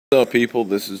What's up, people?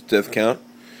 This is Death Count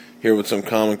here with some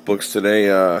comic books today.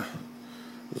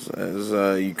 As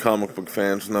you comic book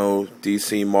fans know,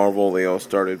 DC, Marvel, they all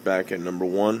started back at number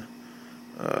one.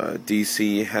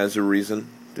 DC has a reason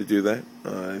to do that.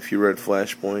 If you read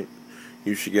Flashpoint,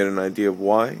 you should get an idea of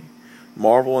why.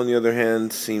 Marvel, on the other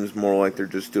hand, seems more like they're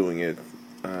just doing it,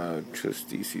 just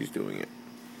DC's doing it.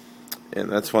 And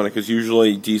that's funny, because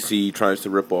usually DC tries to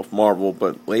rip off Marvel,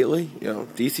 but lately,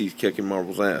 DC's kicking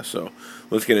Marvel's ass, so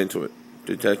let's get into it.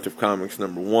 Detective Comics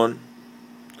number one.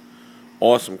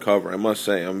 Awesome cover, I must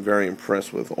say. I'm very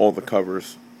impressed with all the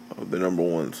covers of the number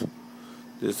ones.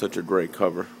 This is such a great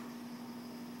cover.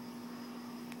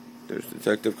 There's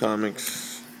Detective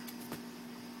Comics.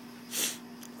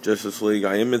 Justice League.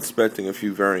 I am expecting a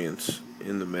few variants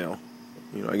in the mail.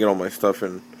 I get all my stuff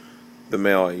in the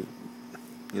mail. I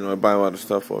buy a lot of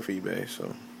stuff off eBay,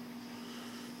 so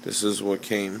this is what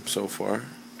came so far.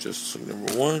 Justice League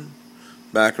number one.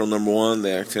 Batgirl number one,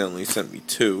 they accidentally sent me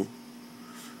two.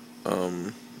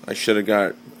 I should have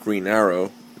got Green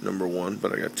Arrow number one,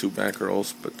 but I got two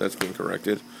Batgirls, but that's being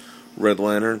corrected. Red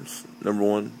Lanterns number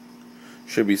one.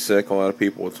 Should be sick. A lot of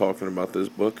people were talking about this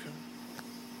book.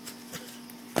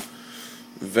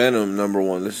 Venom number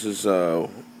one. This is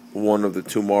one of the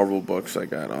two Marvel books I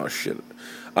got. Oh shit.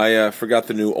 I forgot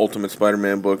the new Ultimate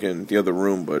Spider-Man book in the other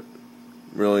room, but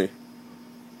really,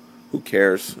 who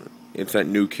cares? It's that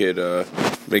new kid,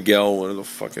 Miguel, whatever the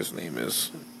fuck his name is.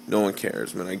 No one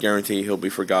cares, man. I guarantee he'll be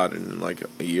forgotten in like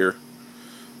a year.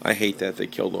 I hate that they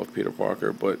killed off Peter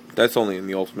Parker, but that's only in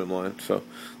the Ultimate line. So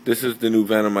this is the new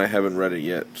Venom. I haven't read it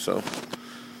yet. So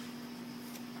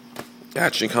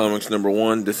Action Comics number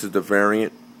one. This is the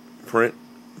variant print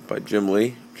by Jim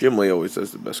Lee. Jim Lee always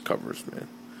does the best covers, man.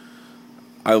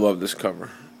 I love this cover.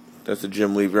 That's the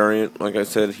Jim Lee variant. Like I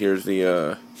said, here's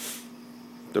the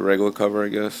regular cover, I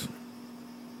guess.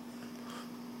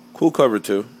 Cool cover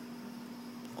too.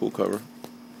 Cool cover.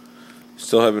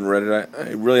 Still haven't read it.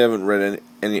 I really haven't read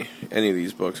any of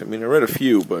these books. I mean, I read a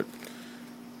few, but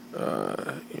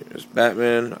here's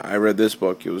Batman. I read this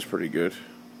book. It was pretty good.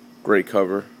 Great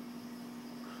cover.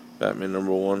 Batman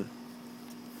number one.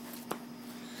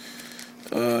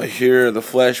 Here, the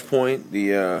Flashpoint,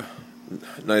 the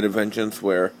Night of Vengeance,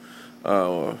 where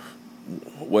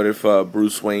what if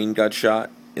Bruce Wayne got shot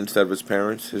instead of his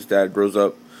parents? His dad grows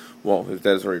up. Well, his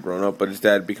dad's already grown up, but his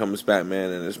dad becomes Batman,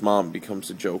 and his mom becomes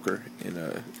the Joker in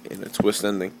a twist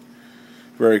ending.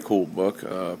 Very cool book.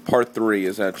 Part 3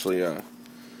 is actually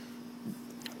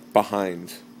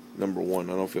behind number one.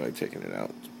 I don't feel like taking it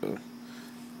out, but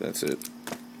that's it.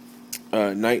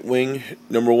 Nightwing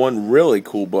number one, really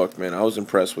cool book, man. I was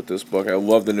impressed with this book. I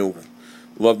love the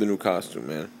new costume,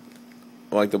 man.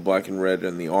 I like the black and red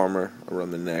and the armor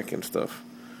around the neck and stuff.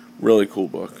 Really cool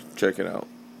book. Check it out.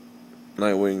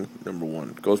 Nightwing number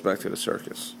one. Goes back to the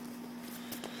circus.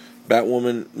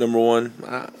 Batwoman number one.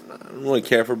 I don't really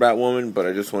care for Batwoman, but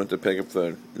I just wanted to pick up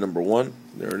the number one.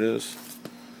 There it is.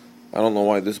 I don't know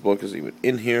why this book is even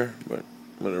in here, but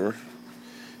whatever.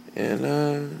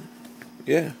 And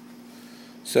yeah.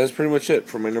 So that's pretty much it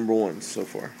for my number ones so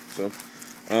far. So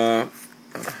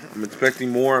I'm expecting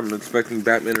more. I'm expecting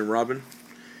Batman and Robin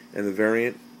and the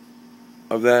variant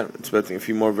of that. I'm expecting a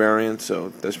few more variants. So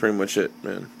that's pretty much it,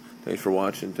 man. Thanks for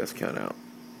watching. Death Count out.